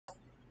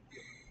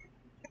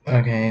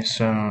Okay,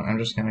 so I'm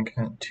just gonna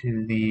cut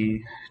to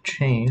the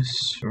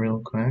chase real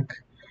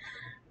quick.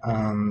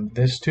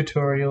 This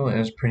tutorial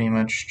is pretty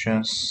much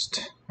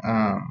just,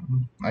 I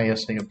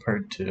guess like a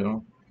part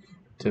 2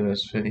 to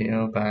this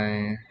video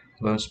by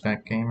Low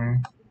Spec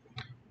Gamer.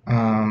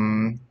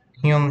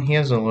 He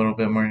has a little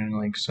bit more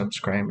like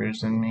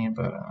subscribers than me,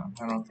 but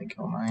I don't think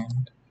he'll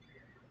mind.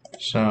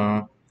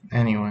 So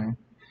anyway,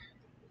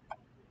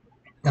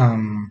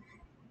 um,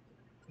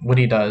 what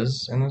he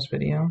does in this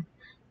video,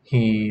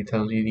 he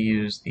tells you to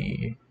use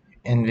the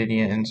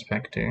Nvidia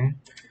inspector,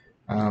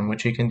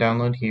 which you can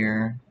download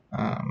here.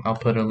 I'll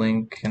put a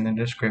link in the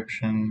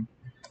description,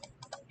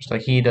 just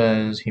like he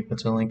does. He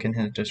puts a link in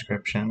his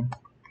description.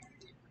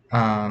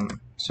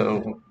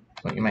 So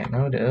what you might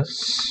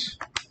notice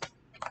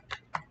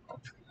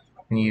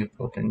when you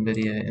open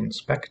Nvidia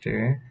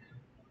Inspector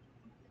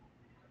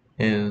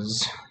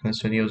is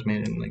this video was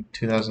made in like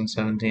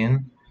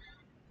 2017.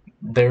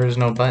 There is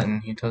no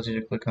button. He tells you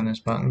to click on this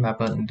button. That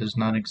button does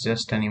not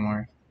exist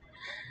anymore.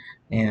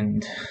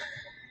 And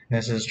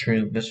this is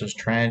true. This is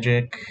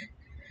tragic.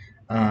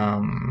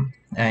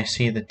 I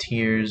see the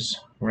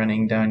tears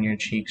running down your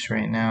cheeks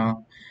right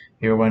now.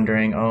 You're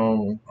wondering,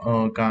 oh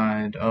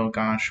God, oh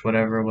gosh,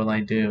 whatever will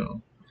I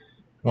do?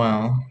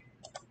 Well,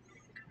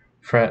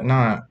 fret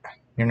not.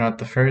 You're not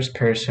the first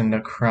person to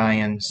cry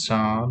and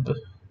sob.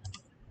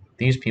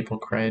 These people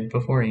cried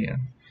before you.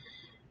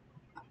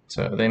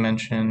 So they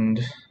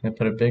mentioned they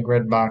put a big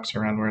red box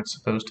around where it's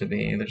supposed to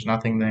be. There's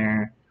nothing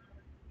there.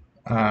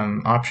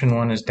 Option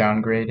 1 is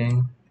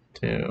downgrading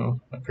to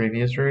a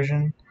previous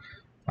version.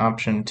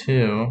 Option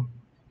 2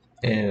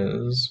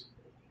 is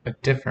a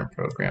different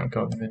program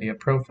called Nvidia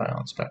Profile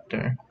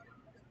Inspector.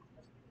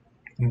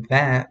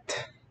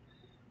 That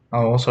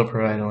I'll also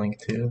provide a link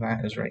to.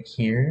 That is right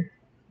here.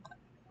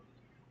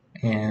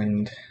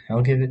 And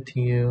I'll give it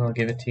to you. I'll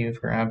give it to you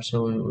for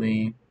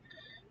absolutely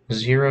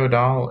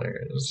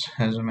 $0,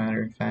 as a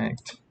matter of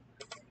fact.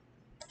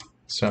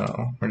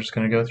 So we're just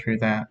going to go through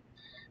that.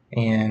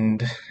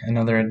 And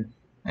another,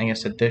 I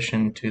guess,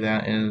 addition to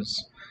that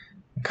is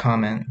a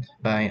comment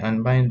by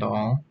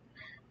Unbindall.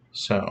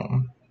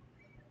 So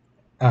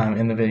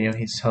in the video,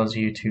 he tells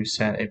you to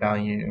set a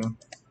value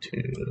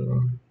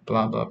to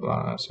blah blah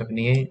blah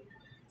 78.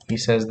 He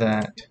says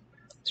that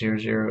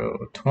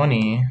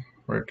 0020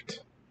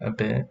 worked a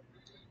bit.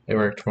 It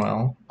worked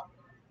well.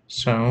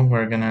 So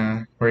we're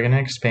gonna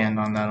expand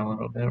on that a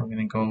little bit. We're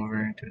gonna go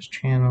over to his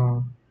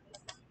channel.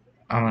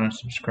 I'm gonna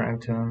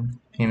subscribe to him.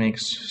 He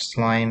makes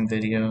slime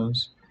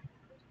videos.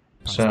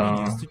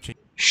 So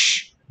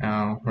shh.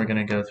 Now we're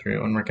gonna go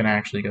through, and we're gonna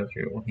actually go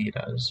through what he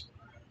does.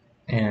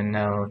 And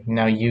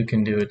now you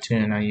can do it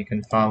too. Now you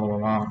can follow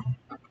along.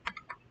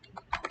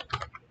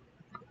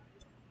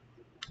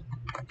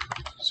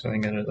 So we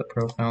go to the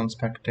profile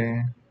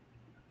inspector.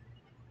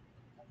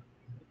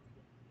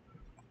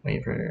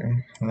 Wait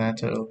for that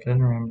to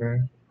open.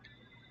 Remember,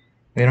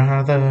 we don't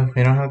have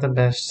the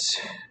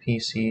best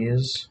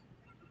PCs,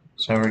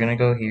 so we're gonna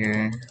go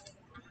here.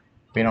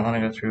 We don't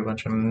want to go through a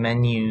bunch of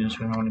menus.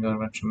 We don't want to go to a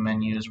bunch of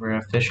menus. We're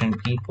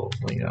efficient people.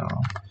 We go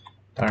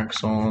Dark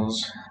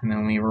Souls, and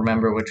then we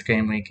remember which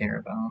game we care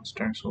about. It's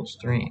Dark Souls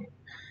 3.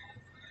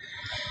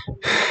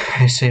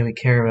 I say we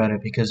care about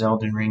it because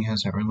Elden Ring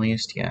hasn't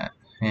released yet,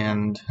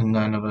 and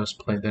none of us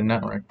played the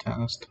network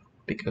test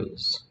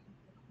because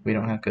we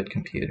don't have good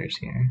computers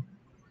here.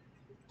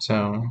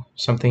 So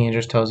something it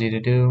just tells you to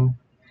do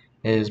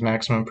is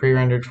maximum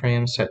pre-rendered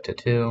frames set to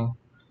 2.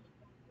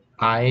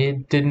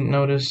 I didn't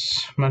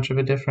notice much of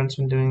a difference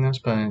in doing this,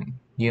 but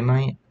you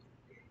might.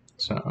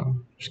 So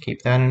just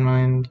keep that in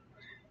mind.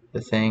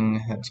 The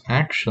thing that's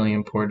actually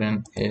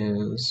important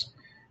is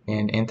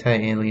an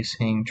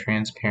anti-aliasing,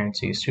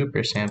 transparency,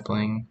 super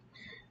sampling.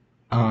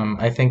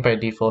 I think by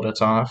default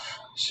it's off,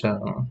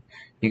 so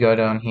you go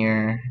down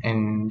here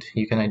and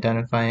you can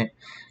identify it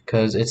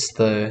because it's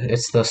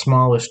the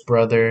smallest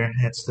brother.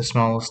 It's the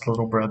smallest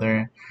little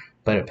brother,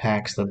 but it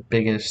packs the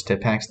biggest.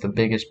 It packs the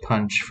biggest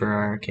punch for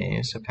our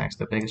case. It packs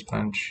the biggest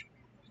punch,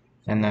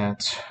 and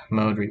that's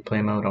mode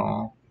replay mode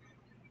all.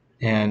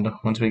 And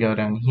once we go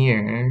down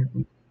here,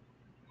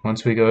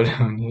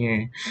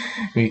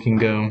 we can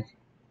go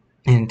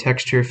in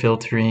texture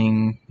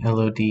filtering,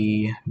 LOD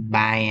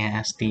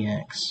bias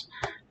DX.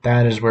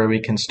 That is where we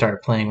can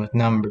start playing with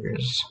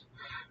numbers.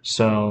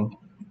 So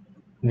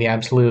the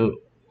absolute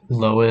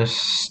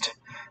lowest,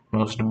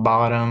 most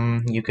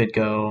bottom you could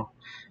go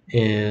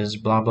is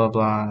blah blah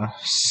blah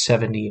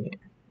 78.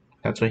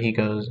 That's what he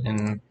goes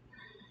in.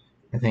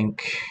 I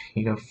think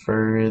you go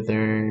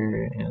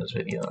further in this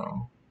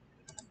video,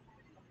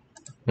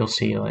 you'll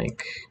see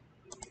like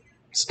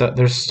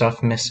there's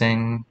stuff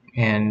missing,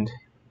 and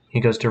he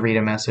goes to read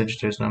a message,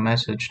 there's no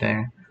message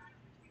there.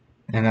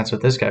 And that's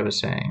what this guy was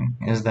saying,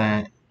 is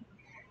that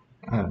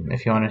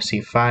if you want to see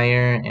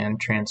fire and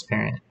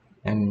transparent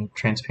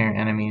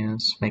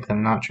enemies, make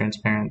them not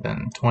transparent,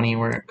 then 20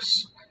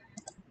 works.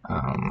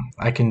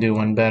 I can do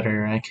one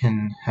better. I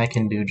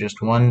can do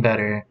just one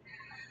better.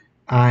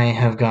 I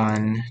have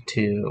gone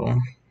to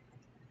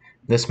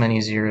this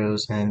many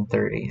zeros and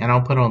 30. And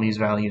I'll put all these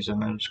values in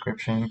the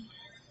description.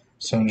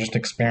 So just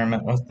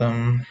experiment with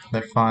them.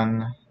 They're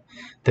fun.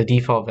 The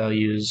default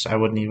values, I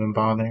wouldn't even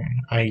bother.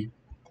 I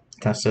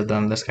tested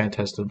them. This guy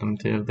tested them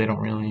too. They don't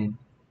really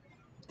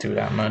do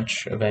that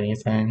much of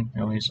anything,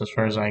 at least as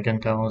far as I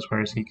can tell, as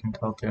far as he can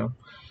tell too.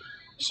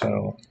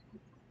 So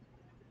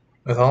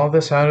with all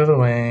this out of the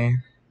way,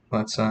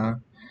 let's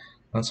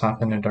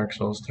hop into Dark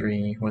Souls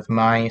 3 with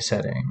my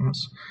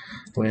settings,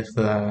 with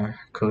the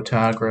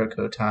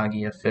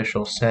Kotagi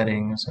official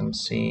settings, and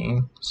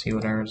see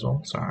what our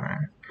results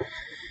are.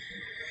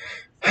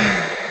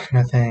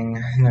 Nothing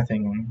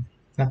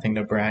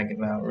to brag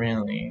about,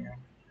 really.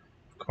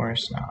 Of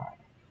course not.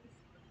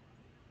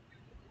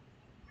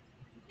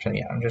 So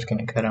yeah, I'm just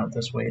gonna cut out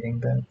this waiting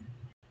bit.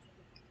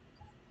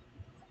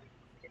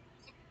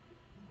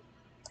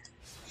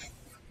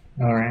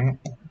 Alright,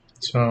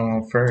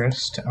 so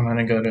first I'm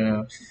gonna go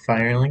to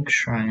Firelink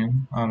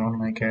Shrine on one of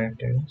my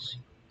characters.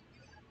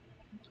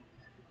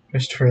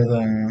 Just for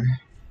the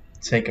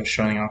sake of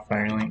showing off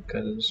Firelink,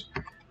 because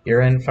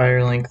you're in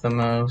Firelink the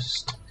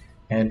most,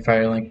 and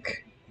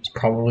Firelink is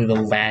probably the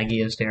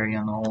laggiest area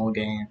in the whole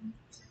game.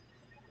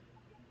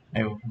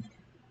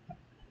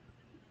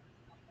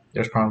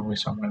 There's probably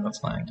somewhere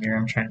that's laggier,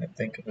 I'm trying to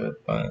think of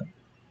it, but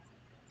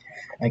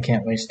I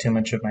can't waste too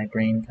much of my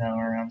brain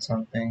power on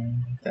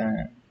something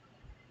that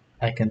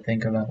I can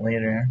think about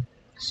later.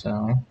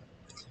 So,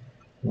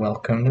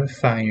 welcome to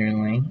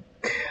Firelink.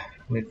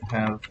 We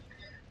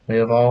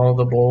have all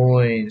the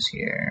boys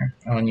here.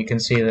 Oh, and you can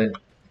see that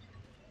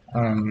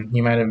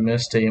you might have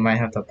missed it. You might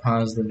have to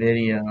pause the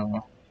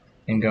video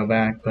and go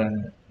back, but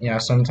yeah,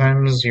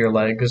 sometimes your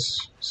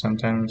legs,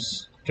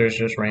 sometimes there's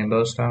just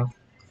rainbow stuff.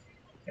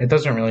 It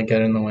doesn't really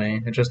get in the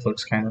way. It just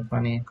looks kind of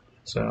funny,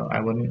 so I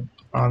wouldn't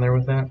bother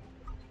with it.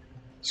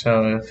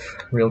 So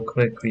if real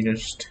quick we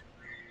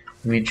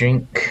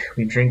drink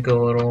a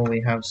little,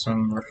 we have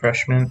some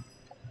refreshment.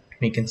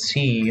 We can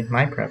see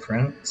my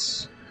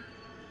preference.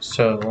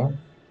 So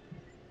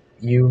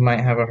you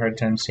might have a hard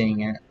time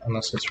seeing it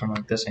unless it's from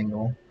like this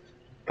angle,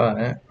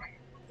 but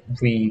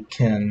we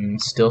can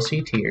still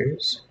see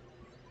tears.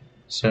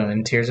 So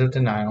in Tears of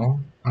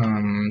Denial,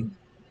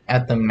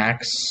 at the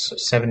max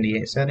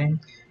 78 setting,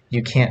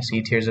 you can't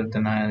see Tears of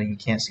Denial, you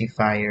can't see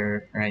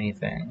fire or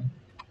anything,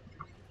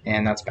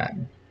 and that's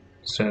bad.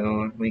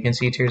 So we can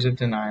see Tears of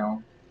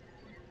Denial,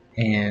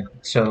 and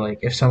so like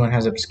if someone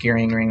has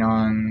Obscuring Ring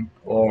on,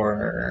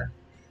 or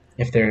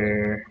if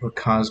they're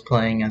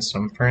cosplaying as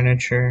some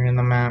furniture in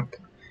the map,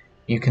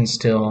 you can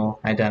still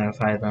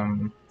identify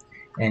them,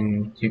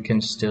 and you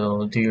can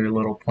still do your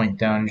little point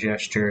down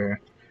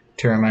gesture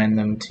to remind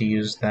them to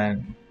use that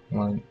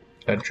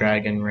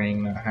dragon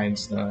ring that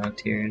hides the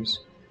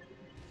tears.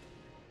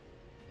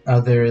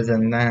 Other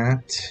than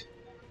that,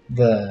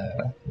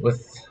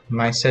 with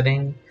my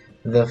setting,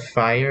 the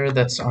fire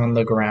that's on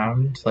the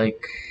ground,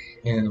 like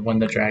when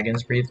the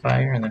dragons breathe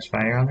fire and there's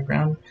fire on the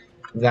ground,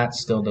 that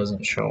still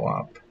doesn't show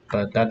up.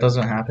 But that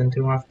doesn't happen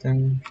too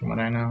often, from what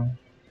I know.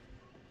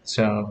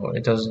 So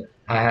it doesn't.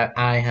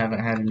 I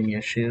haven't had any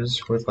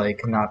issues with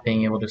like not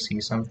being able to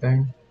see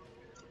something.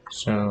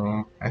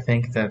 So I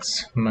think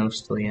that's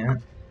mostly it.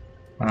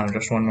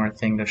 Just one more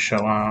thing to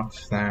show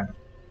off that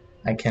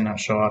I cannot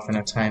show off in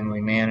a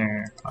timely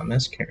manner on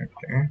this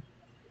character.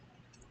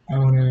 I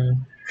want to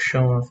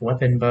show off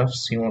weapon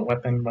buffs, see what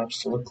weapon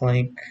buffs look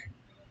like.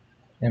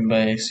 And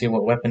by see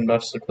what weapon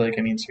buffs look like,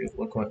 I mean see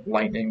look what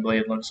Lightning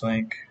Blade looks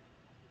like.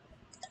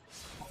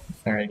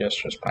 Or I guess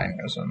just Pine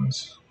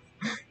Resins.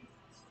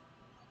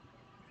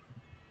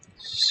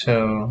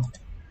 So,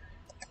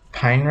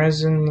 Pine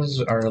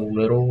Resins are a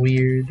little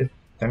weird.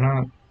 They're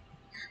not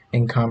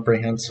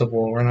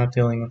incomprehensible. We're not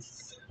dealing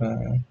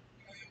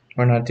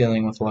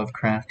with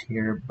Lovecraft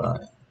here,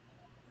 but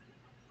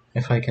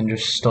if I can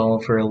just stall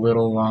for a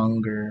little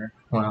longer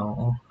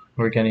while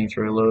we're getting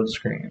through a load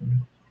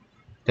screen,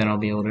 then I'll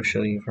be able to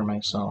show you for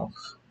myself.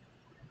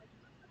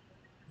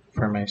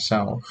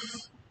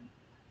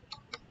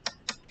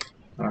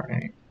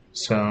 Alright,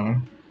 so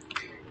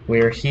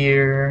we're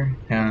here,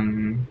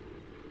 and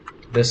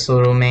this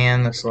little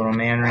man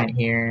right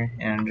here,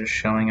 and I'm just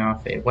showing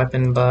off a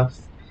weapon buff.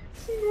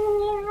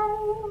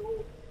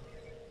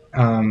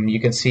 You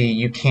can see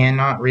you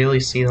cannot really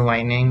see the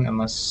lightning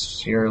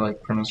unless you're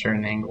like from a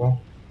certain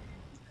angle.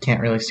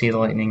 Can't really see the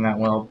lightning that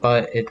well,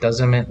 but it does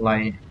emit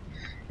light,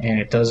 and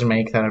it does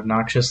make that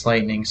obnoxious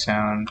lightning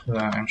sound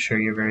that I'm sure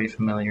you're very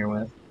familiar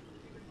with.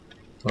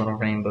 The little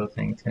rainbow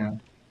thing too.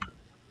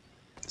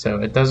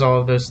 So it does all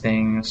of those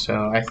things,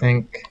 so I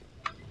think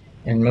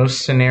in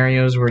most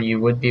scenarios where you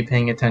would be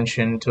paying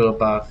attention to a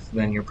buff,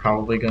 then you're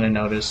probably going to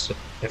notice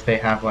if they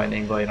have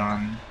Lightning Blade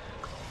on.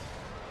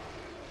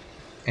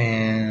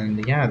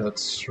 And yeah,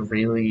 that's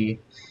really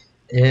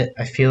it.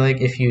 I feel like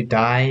if you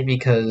die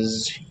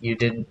because you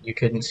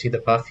couldn't see the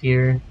buff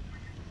here,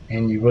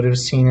 and you would have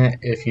seen it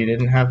if you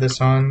didn't have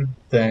this on,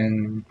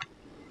 then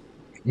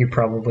you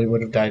probably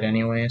would have died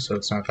anyway, so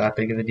it's not that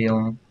big of a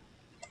deal.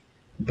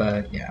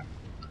 But yeah,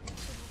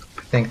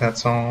 I think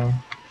that's all.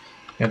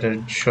 Got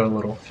to show a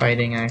little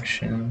fighting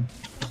action.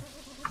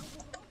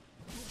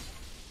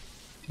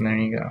 And there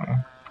you go.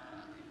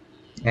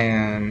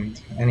 And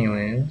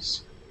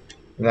anyways,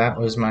 that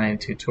was my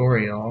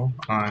tutorial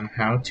on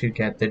how to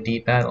get the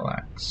deep battle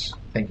axe.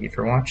 Thank you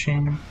for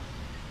watching,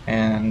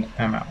 and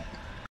I'm out.